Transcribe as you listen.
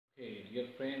Dear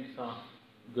friends,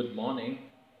 good morning.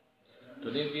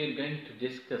 Today we are going to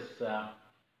discuss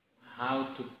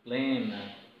how to plan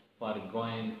for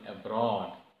going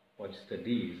abroad for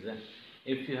studies.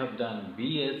 If you have done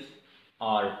BS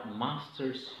or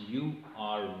Masters, you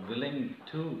are willing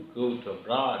to go to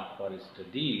abroad for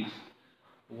studies.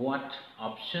 What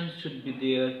options should be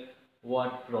there?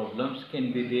 What problems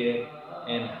can be there?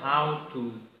 And how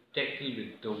to tackle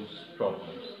with those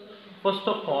problems. First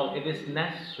of all, it is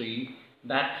necessary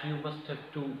that you must have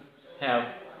to have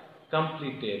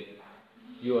completed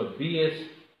your BS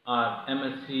or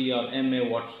MSc or MA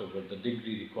whatsoever the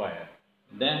degree required.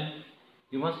 Then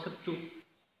you must have to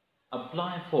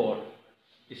apply for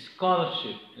a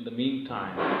scholarship in the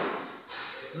meantime.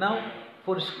 Now,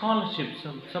 for scholarship,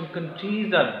 some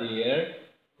countries are there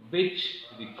which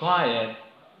require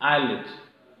IELTS,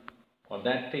 or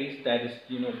that is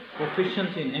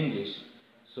proficiency in English.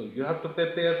 So you have to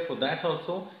prepare for that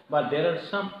also. But there are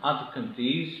some other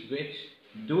countries which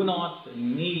do not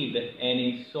need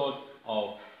any sort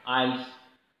of IELTS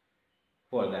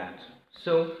for that.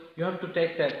 So you have to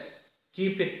take that,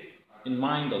 keep it in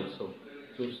mind also.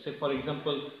 So say for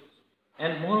example,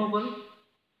 and moreover,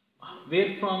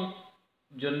 where from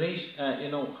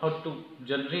generation, how to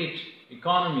generate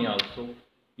economy also.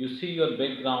 You see your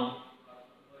background,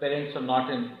 parents are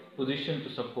not in position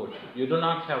to support you. You do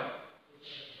not have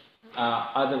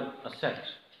other assets.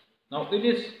 Now it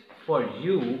is for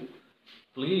you,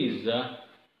 please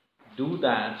do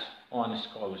that on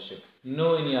scholarship.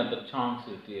 No any other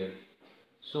chances there.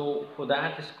 So for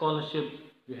that scholarship,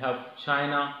 you have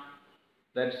China.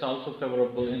 That's also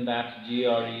favorable in that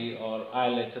GRE or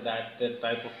IELTS. That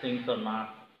type of things are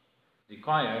not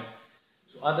required.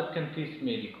 So other countries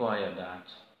may require that.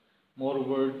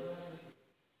 Moreover,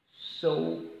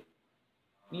 so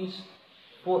means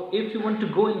for if you want to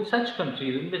go in such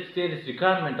countries in which there is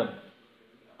requirement of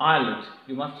IELTS,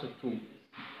 you must have to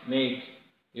make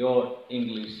your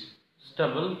English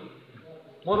stable.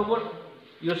 Moreover,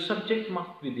 your subject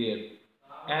must be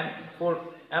there, and for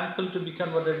ample to be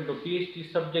converted into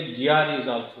PhD subject, GRE is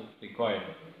also required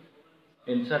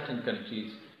in certain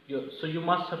countries. So you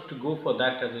must have to go for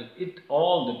that as well. It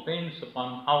all depends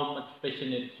upon how much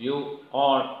passionate you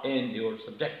are in your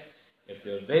subject. If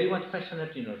you are very much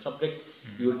passionate in your subject,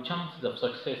 your chances of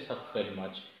success are very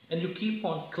much. And you keep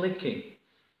on clicking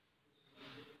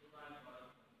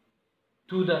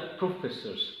to the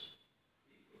professors.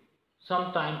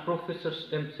 Sometimes professors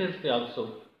themselves, they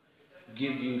also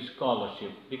give you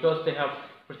scholarship because they have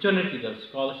opportunity of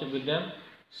scholarship with them.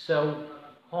 So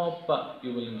hope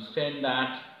you will understand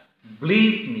that.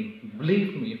 Believe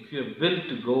me, if you are will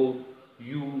to go,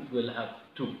 you will have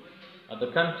to.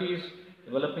 Other countries,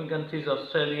 developing countries,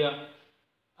 Australia,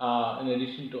 in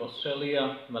addition to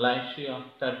Australia, Malaysia,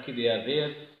 Turkey, they are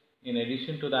there. In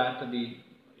addition to that, the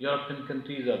European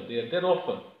countries are there. They're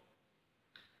open.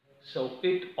 So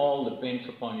it all depends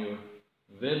upon your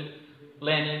will,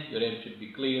 planning. Your aim should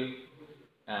be clear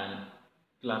and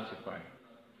classified.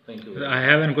 Thank you very much. I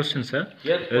have a question, sir.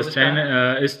 Yes, what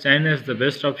Is China is the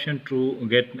best option to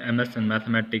get MS in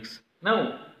mathematics?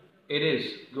 No, it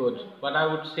is good, but I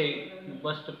would say you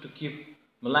must have to keep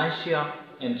Malaysia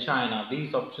and China.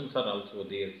 These options are also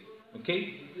there.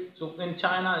 Okay, so in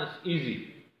China it's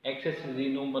easy, access is easy,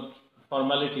 no much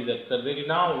formalities are very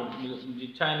now.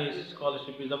 The Chinese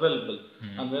scholarship is available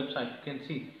on website. You can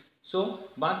see. So,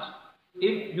 but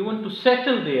if you want to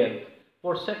settle there,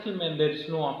 for settlement there is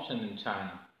no option in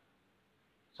China.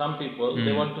 Some people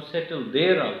they want to settle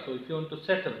there also. If you want to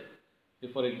settle,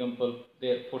 say for example,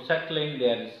 there for settling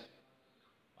there is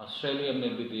Australia may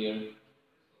be there,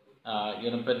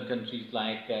 European countries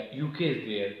like UK is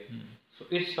there, so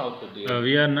it's also there.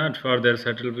 We are not further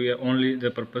settled. We are only the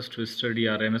purpose to study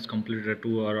our MS completed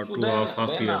 2 or So 2.5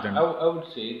 then years. Then I would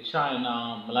say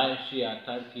China, Malaysia,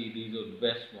 Turkey, these are the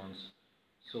best ones.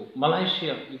 So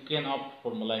Malaysia, you can opt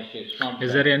for Malaysia. It's not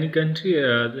is bad. there any country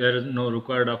there is no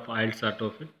required of IELTS or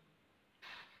TOEFL?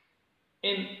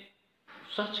 In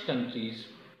such countries,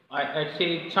 I'd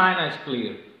say China is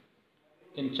clear.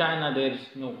 In China, there is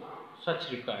no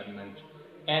such requirement.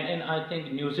 And in I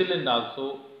think New Zealand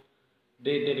also,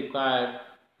 they require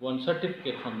one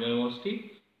certificate from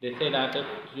university. They say that if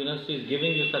university is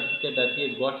giving you certificate that he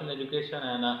has got an education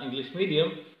and English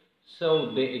medium,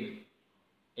 so they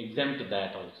exempt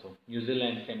that also. New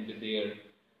Zealand can be there,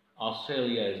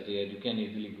 Australia is there, you can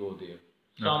easily go there.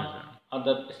 Some Okay,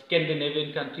 other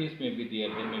Scandinavian countries may be there,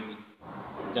 they may be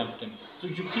exempted. So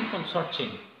you keep on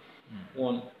searching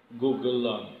on Google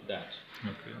on that.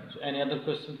 okay. So any other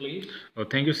question please? Oh,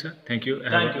 thank you, sir. Thank you.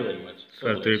 Thank you very much.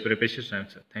 For So the blessed. precious time,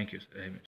 sir. Thank you, sir. Very much.